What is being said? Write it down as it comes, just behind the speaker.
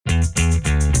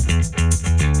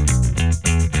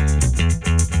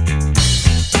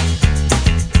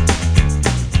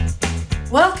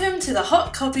to the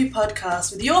Hot Copy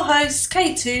Podcast with your hosts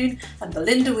Kate Toon and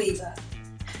Belinda Weaver.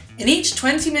 In each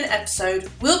 20-minute episode,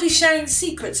 we'll be sharing the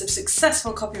secrets of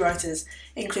successful copywriters,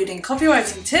 including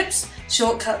copywriting tips,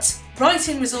 shortcuts,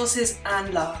 writing resources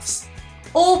and laughs.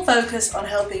 All focused on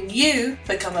helping you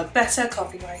become a better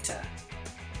copywriter.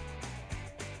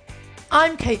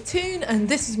 I'm Kate Toon and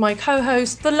this is my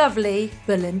co-host, the lovely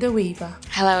Belinda Weaver.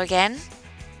 Hello again.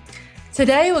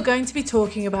 Today we're going to be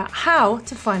talking about how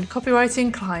to find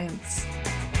copywriting clients.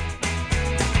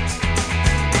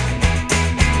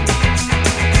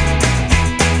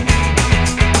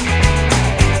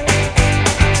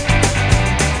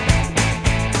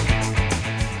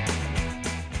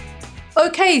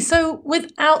 Okay, so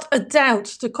without a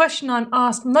doubt, the question I'm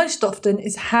asked most often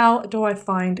is how do I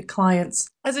find clients?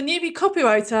 As a newbie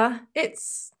copywriter,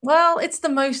 it's the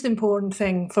most important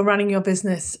thing for running your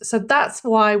business. So that's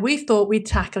why we thought we'd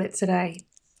tackle it today.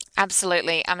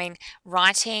 Absolutely. I mean,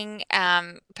 writing,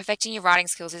 perfecting your writing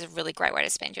skills is a really great way to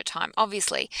spend your time,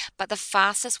 obviously. But the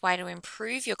fastest way to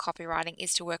improve your copywriting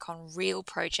is to work on real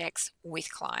projects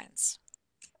with clients.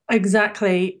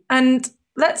 Exactly. And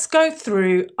let's go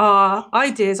through our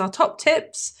ideas, our top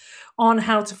tips on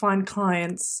how to find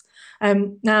clients.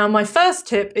 Now, my first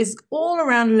tip is all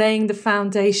around laying the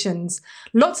foundations.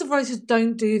 Lots of writers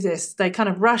don't do this. They kind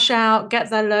of rush out, get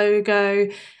their logo,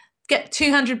 get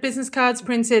 200 business cards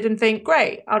printed and think,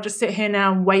 great, I'll just sit here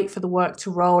now and wait for the work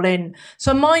to roll in.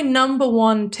 So my number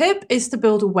one tip is to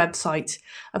build a website.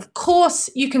 Of course,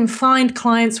 you can find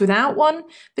clients without one,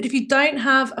 but if you don't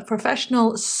have a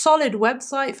professional, solid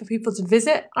website for people to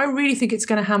visit, I really think it's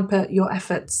going to hamper your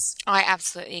efforts. I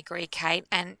absolutely agree, Kate.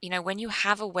 And, when you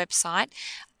have a website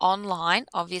online,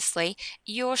 obviously,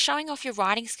 you're showing off your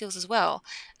writing skills as well.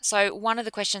 So one of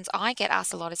the questions I get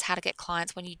asked a lot is how to get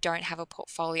clients when you don't have a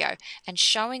portfolio. And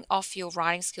showing off your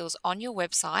writing skills on your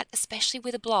website, especially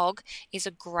with a blog, is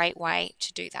a great way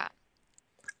to do that.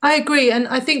 I agree. And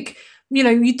I think,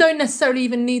 you don't necessarily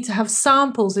even need to have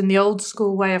samples in the old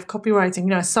school way of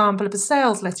copywriting, a sample of a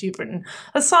sales letter you've written,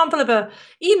 a sample of an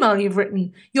email you've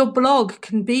written. Your blog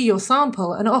can be your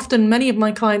sample. And often many of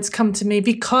my clients come to me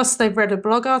because they've read a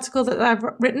blog article that I've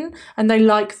written and they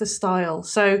like the style.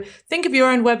 So think of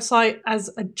your own website as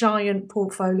a giant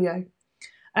portfolio.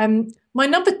 My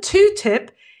number 2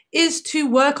 tip is to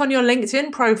work on your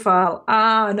LinkedIn profile.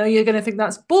 I know you're going to think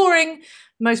that's boring.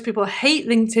 Most people hate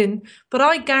LinkedIn, but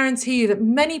I guarantee you that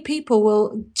many people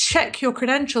will check your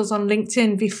credentials on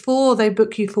LinkedIn before they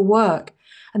book you for work.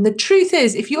 And the truth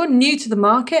is, if you're new to the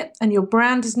market and your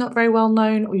brand is not very well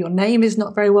known or your name is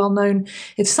not very well known,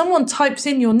 if someone types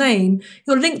in your name,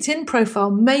 your LinkedIn profile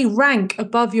may rank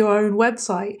above your own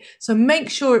website. So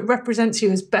make sure it represents you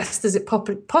as best as it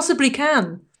possibly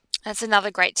can. That's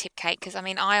another great tip, Kate, because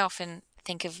I often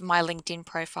think of my LinkedIn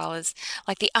profile as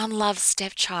like the unloved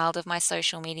stepchild of my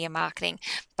social media marketing,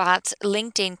 but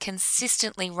LinkedIn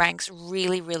consistently ranks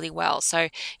really, really well. So,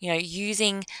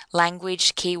 using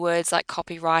language keywords like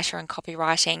copywriter and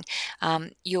copywriting,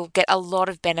 you'll get a lot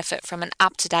of benefit from an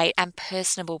up-to-date and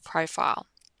personable profile.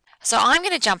 So I'm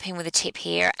going to jump in with a tip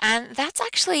here, and that's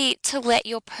actually to let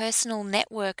your personal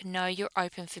network know you're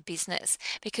open for business,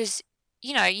 because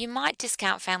you might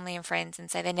discount family and friends and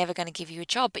say they're never going to give you a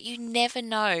job, but you never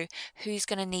know who's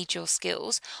going to need your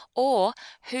skills or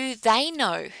who they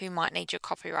know who might need your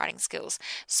copywriting skills.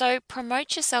 So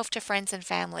promote yourself to friends and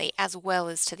family as well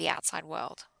as to the outside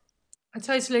world. I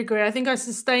totally agree. I think I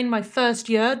sustained my first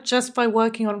year just by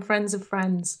working on friends of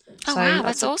friends. Oh, wow,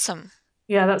 that's awesome.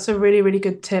 Yeah, that's a really, really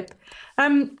good tip.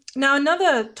 Now,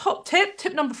 another top tip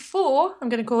number 4, I'm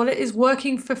going to call it, is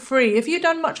working for free. Have you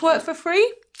done much work for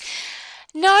free?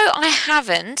 No, I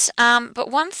haven't.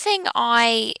 But one thing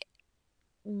I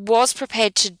was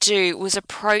prepared to do was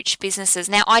approach businesses.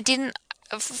 Now,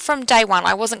 from day one,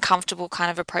 I wasn't comfortable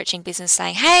kind of approaching business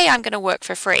saying, hey, I'm going to work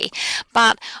for free.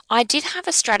 But I did have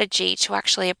a strategy to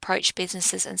actually approach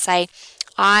businesses and say,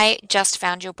 I just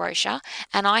found your brochure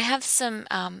and I have some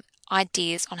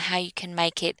ideas on how you can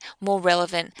make it more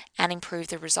relevant and improve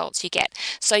the results you get.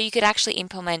 So you could actually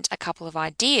implement a couple of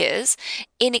ideas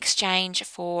in exchange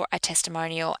for a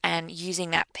testimonial and using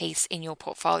that piece in your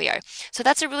portfolio. So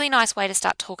that's a really nice way to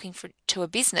start talking to a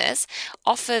business,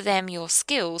 offer them your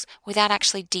skills without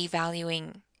actually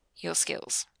devaluing your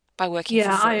skills by working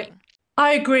for free.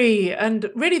 I agree.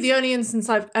 And really, the only instance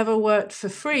I've ever worked for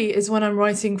free is when I'm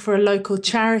writing for a local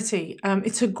charity.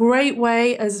 It's a great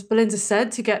way, as Belinda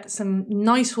said, to get some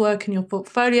nice work in your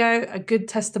portfolio, a good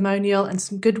testimonial, and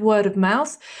some good word of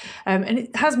mouth. And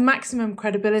it has maximum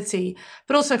credibility,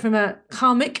 but also from a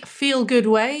karmic, feel good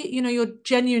way. You're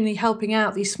genuinely helping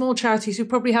out these small charities who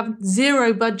probably have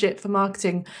zero budget for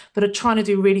marketing, but are trying to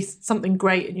do really something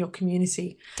great in your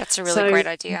community. That's a really So, great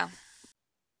idea.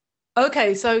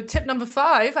 okay, so tip number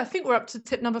five. I think we're up to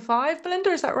tip number five, Belinda,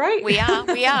 is that right? We are.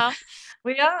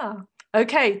 We are.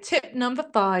 Okay, tip number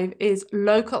five is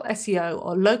local SEO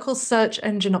or local search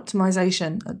engine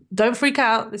optimization. Don't freak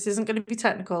out, this isn't going to be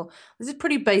technical. This is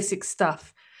pretty basic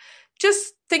stuff.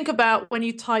 Just think about when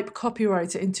you type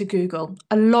copywriter into Google,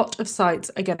 a lot of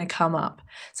sites are going to come up.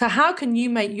 So, how can you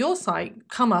make your site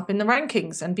come up in the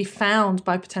rankings and be found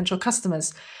by potential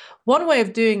customers? One way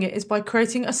of doing it is by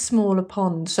creating a smaller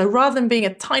pond. So, rather than being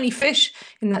a tiny fish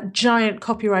in that giant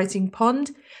copywriting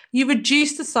pond, you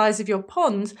reduce the size of your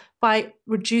pond by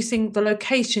reducing the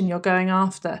location you're going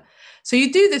after. So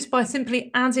you do this by simply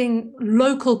adding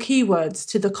local keywords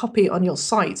to the copy on your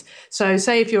site. So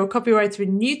say if you're a copywriter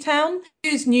in Newtown,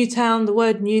 use Newtown, the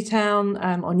word Newtown,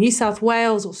 or New South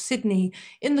Wales or Sydney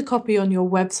in the copy on your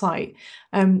website.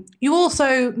 You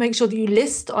also make sure that you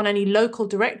list on any local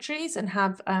directories and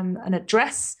have an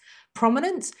address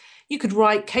prominent. You could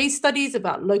write case studies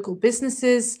about local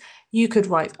businesses. You could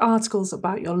write articles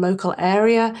about your local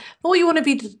area. But what you want to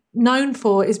be known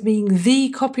for is being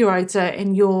the copywriter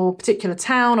in your particular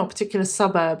town or particular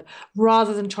suburb,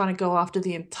 rather than trying to go after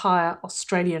the entire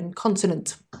Australian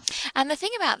continent. And the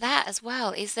thing about that as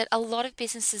well is that a lot of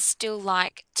businesses still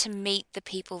like to meet the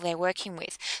people they're working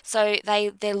with. So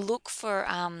they look for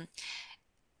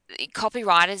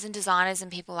copywriters and designers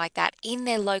and people like that in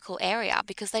their local area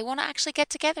because they want to actually get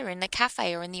together in the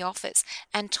cafe or in the office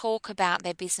and talk about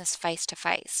their business face to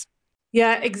face.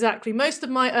 Yeah, exactly. Most of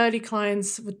my early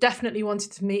clients would definitely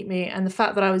wanted to meet me, and the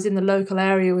fact that I was in the local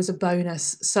area was a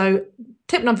bonus. So,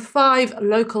 tip number five,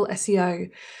 local SEO.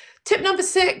 Tip number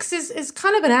six is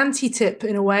kind of an anti-tip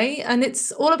in a way, and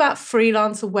it's all about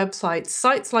freelancer websites,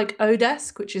 sites like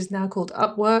Odesk, which is now called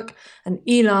Upwork, and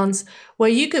Elance, where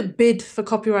you could bid for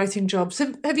copywriting jobs.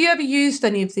 Have you ever used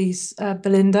any of these,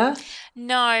 Belinda?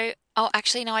 No. Oh,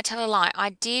 actually, no, I tell a lie.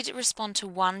 I did respond to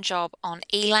one job on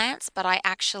Elance, but I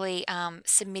actually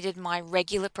submitted my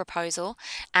regular proposal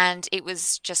and it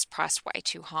was just priced way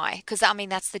too high. Because, I mean,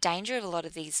 that's the danger of a lot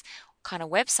of these kind of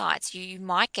websites. You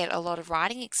might get a lot of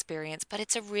writing experience, but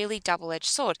it's a really double-edged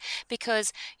sword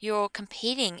because you're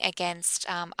competing against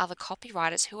other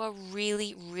copywriters who are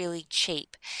really, really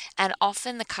cheap. And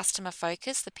often the customer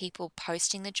focus, the people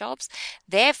posting the jobs,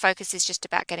 their focus is just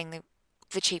about getting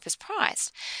the cheapest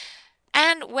price.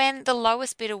 And when the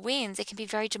lowest bidder wins, it can be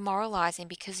very demoralizing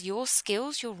because your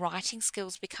skills, your writing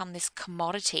skills become this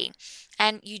commodity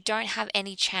and you don't have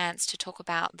any chance to talk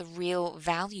about the real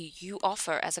value you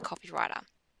offer as a copywriter.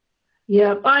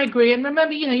 Yeah, I agree. And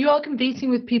remember, you are competing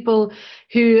with people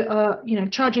who are,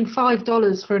 charging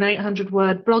 $5 for an 800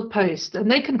 word blog post, and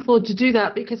they can afford to do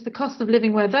that because the cost of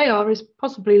living where they are is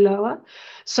possibly lower.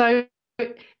 So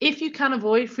if you can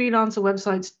avoid freelancer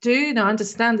websites, do. Now,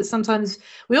 understand that sometimes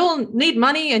we all need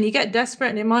money and you get desperate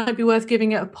and it might be worth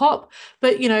giving it a pop.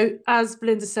 But, as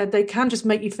Belinda said, they can just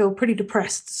make you feel pretty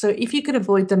depressed. So if you can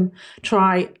avoid them,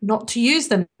 try not to use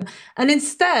them. And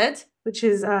instead, which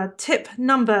is tip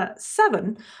number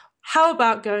seven, how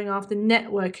about going after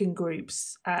networking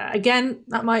groups? Again,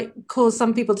 that might cause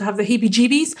some people to have the heebie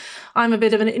jeebies. I'm a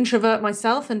bit of an introvert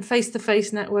myself, and face to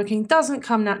face networking doesn't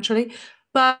come naturally.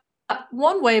 But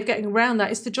one way of getting around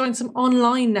that is to join some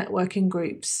online networking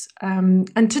groups,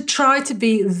 and to try to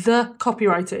be the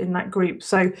copywriter in that group.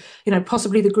 So,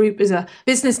 possibly the group is a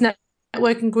business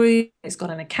networking group, it's got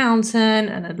an accountant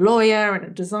and a lawyer and a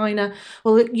designer.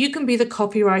 Well, you can be the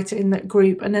copywriter in that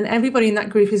group, and then everybody in that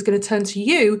group is going to turn to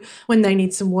you when they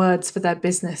need some words for their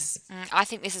business. I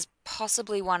think this is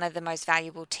possibly one of the most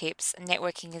valuable tips.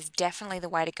 Networking is definitely the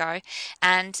way to go.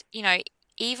 And,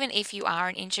 even if you are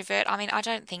an introvert, I mean, I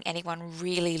don't think anyone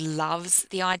really loves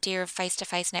the idea of face to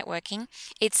face networking.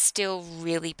 It's still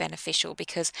really beneficial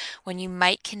because when you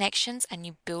make connections and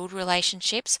you build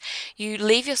relationships, you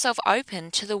leave yourself open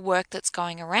to the work that's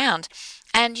going around.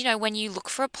 And when you look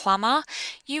for a plumber,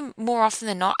 you more often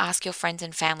than not ask your friends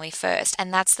and family first.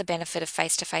 And that's the benefit of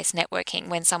face to face networking.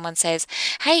 When someone says,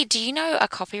 "Hey, do you know a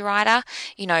copywriter?"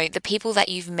 The people that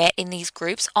you've met in these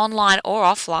groups, online or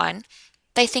offline,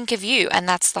 they think of you, and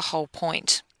that's the whole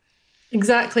point.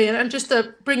 Exactly. And just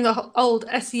to bring the old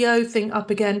SEO thing up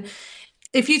again,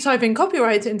 if you type in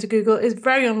copywriter into Google, it's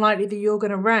very unlikely that you're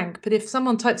going to rank. But if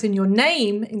someone types in your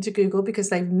name into Google because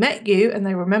they've met you and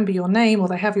they remember your name or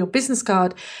they have your business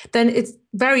card, then it's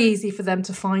very easy for them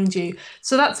to find you.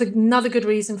 So that's another good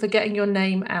reason for getting your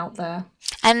name out there.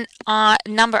 And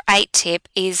number 8 tip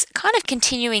is kind of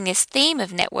continuing this theme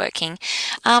of networking,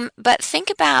 but think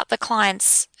about the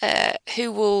clients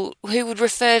who would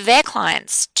refer their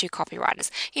clients to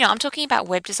copywriters. I'm talking about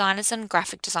web designers and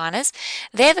graphic designers.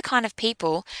 They're the kind of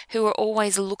people who are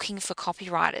always looking for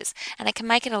copywriters, and it can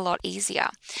make it a lot easier.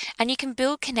 And you can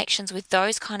build connections with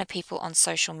those kind of people on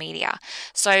social media.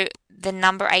 So the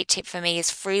number 8 tip for me is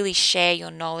freely share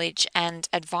your knowledge and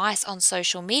advice on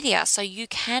social media so you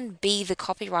can be the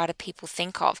copywriter people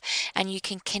think of, and you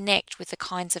can connect with the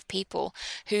kinds of people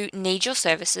who need your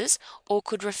services or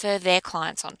could refer their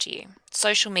clients onto you.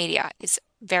 Social media is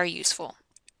very useful.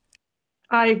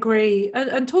 I agree.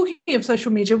 And talking of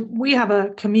social media, we have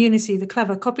a community, the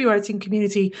Clever Copywriting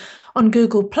community on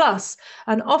Google Plus.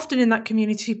 And often in that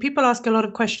community, people ask a lot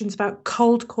of questions about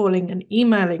cold calling and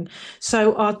emailing.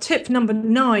 So our tip number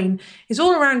 9 is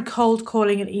all around cold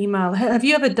calling and email. Have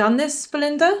you ever done this,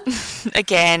 Belinda?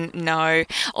 Again, no.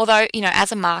 Although,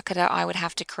 as a marketer, I would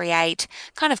have to create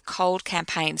kind of cold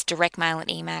campaigns, direct mail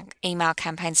and email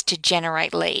campaigns to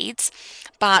generate leads.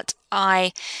 But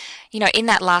in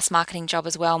that last marketing job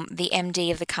as well, the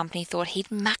MD of the company thought he'd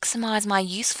maximize my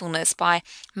usefulness by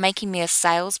making me a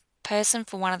salesperson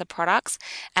for one of the products,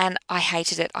 and I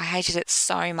hated it. I hated it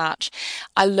so much.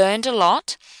 I learned a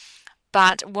lot,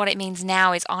 but what it means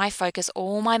now is I focus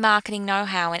all my marketing know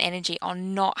how and energy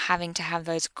on not having to have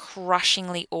those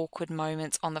crushingly awkward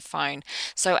moments on the phone.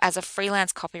 So, as a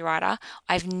freelance copywriter,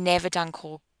 I've never done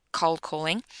cold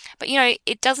calling, but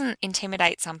it doesn't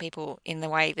intimidate some people in the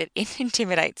way that it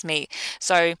intimidates me.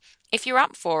 So, if you're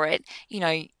up for it,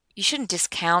 you shouldn't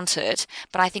discount it,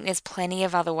 but I think there's plenty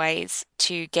of other ways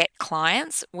to get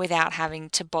clients without having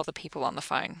to bother people on the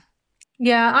phone.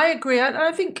 Yeah, I agree.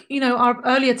 I think, our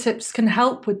earlier tips can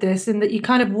help with this in that you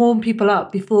kind of warm people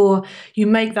up before you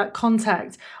make that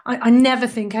contact. I never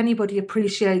think anybody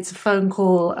appreciates a phone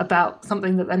call about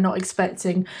something that they're not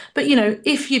expecting. But,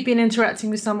 if you've been interacting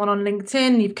with someone on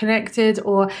LinkedIn, you've connected,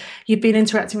 or you've been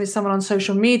interacting with someone on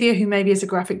social media who maybe is a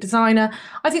graphic designer,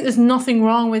 I think there's nothing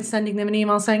wrong with sending them an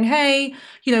email saying, hey,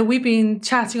 we've been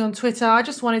chatting on Twitter. I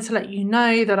just wanted to let you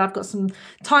know that I've got some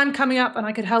time coming up and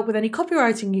I could help with any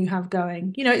copywriting you have going.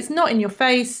 It's not in your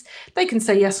face. They can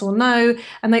say yes or no,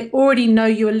 and they already know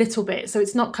you a little bit. So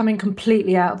it's not coming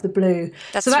completely out of the blue. So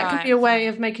That's that can be right. a way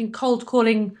of making cold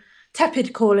calling,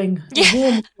 tepid calling, or Yeah,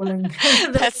 warm calling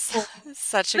that's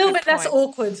such a a little good bit less point.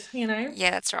 awkward.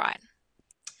 Yeah, that's right.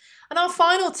 And our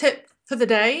final tip for the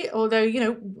day, although,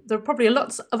 there are probably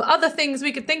lots of other things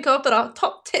we could think of, but our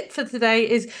top tip for today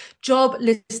is job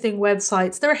listing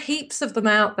websites. There are heaps of them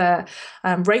out there.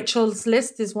 Rachel's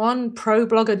List is one, Pro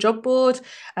Blogger job board.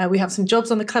 We have some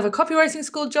jobs on the Clever Copywriting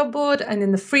School job board and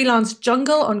in the Freelance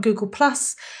Jungle on Google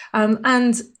Plus.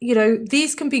 And,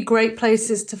 these can be great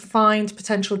places to find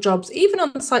potential jobs. Even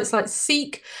on sites like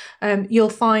Seek, you'll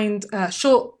find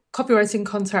short copywriting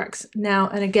contracts now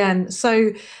and again.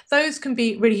 So those can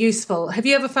be really useful. Have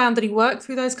you ever found any work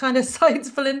through those kind of sites,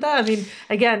 Belinda? I mean,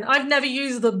 again, I've never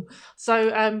used them.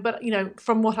 So, but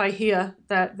from what I hear,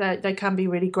 that they can be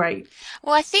really great.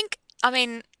 Well, I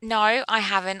mean, no, I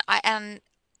haven't.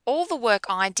 All the work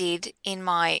I did in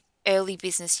my early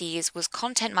business years was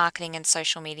content marketing and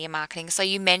social media marketing. So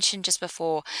you mentioned just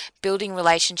before building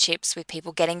relationships with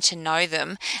people, getting to know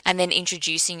them, and then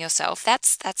introducing yourself.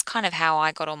 That's kind of how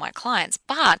I got all my clients.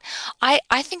 But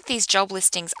I think these job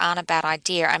listings aren't a bad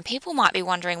idea, and people might be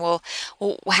wondering, well,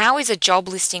 how is a job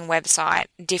listing website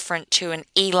different to an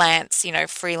Elance,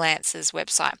 freelancer's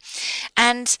website?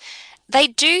 And they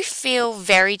do feel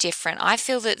very different. I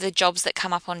feel that the jobs that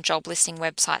come up on job listing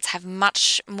websites have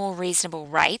much more reasonable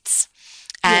rates,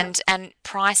 Yeah. and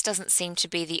price doesn't seem to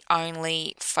be the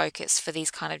only focus for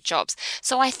these kind of jobs.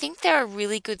 So I think they're a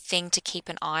really good thing to keep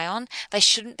an eye on. They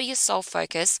shouldn't be your sole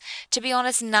focus. To be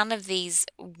honest, none of these,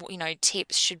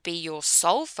 tips should be your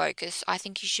sole focus. I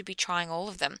think you should be trying all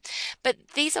of them. But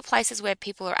these are places where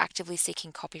people are actively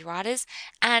seeking copywriters,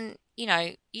 and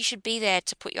you should be there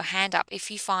to put your hand up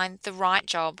if you find the right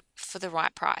job for the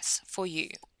right price for you.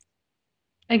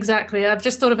 Exactly. I've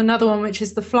just thought of another one, which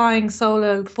is the Flying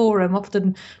Solo Forum.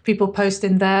 Often people post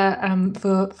in there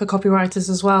for copywriters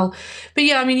as well. But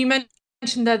yeah, I mean, you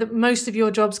mentioned there that most of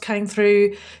your jobs came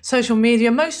through social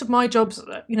media. Most of my jobs,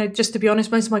 just to be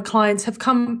honest, most of my clients have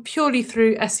come purely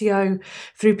through SEO,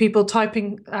 through people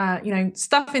typing,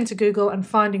 stuff into Google and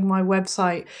finding my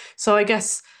website. So I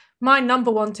guess My number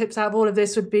one tips out of all of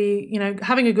this would be,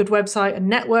 having a good website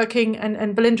and networking.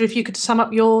 And Belinda, if you could sum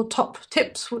up your top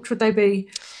tips, which would they be?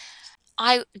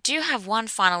 I do have one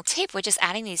final tip. We're just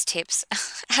adding these tips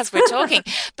as we're talking.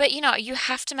 But you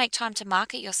have to make time to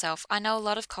market yourself. I know a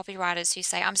lot of copywriters who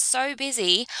say, I'm so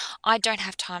busy, I don't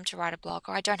have time to write a blog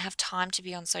or I don't have time to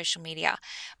be on social media.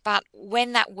 But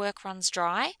when that work runs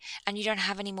dry and you don't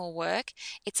have any more work,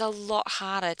 it's a lot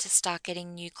harder to start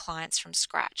getting new clients from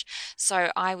scratch.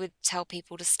 So I would tell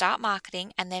people to start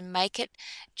marketing and then make it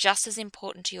just as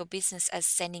important to your business as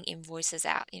sending invoices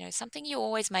out. Something you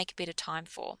always make a bit of time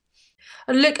for.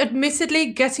 And look, admittedly,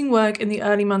 getting work in the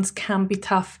early months can be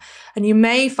tough, and you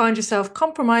may find yourself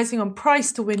compromising on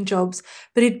price to win jobs,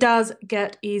 but it does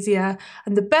get easier.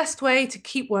 And the best way to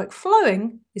keep work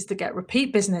flowing is to get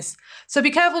repeat business. So be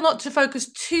careful not to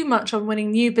focus too much on winning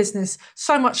new business,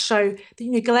 so much so that you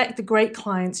neglect the great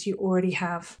clients you already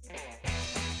have.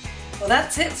 Well,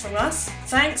 that's it from us.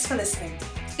 Thanks for listening.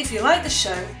 If you like the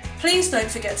show, please don't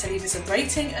forget to leave us a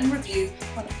rating and review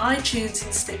on iTunes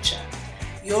and Stitcher.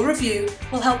 Your review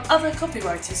will help other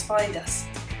copywriters find us.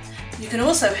 You can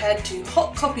also head to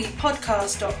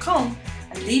hotcopypodcast.com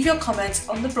and leave your comments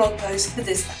on the blog post for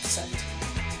this episode.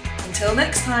 Until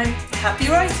next time, happy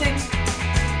writing!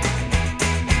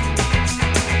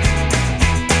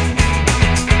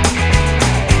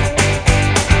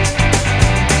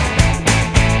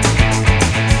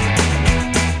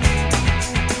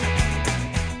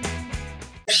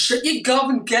 Shut your gob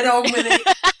and get on with it!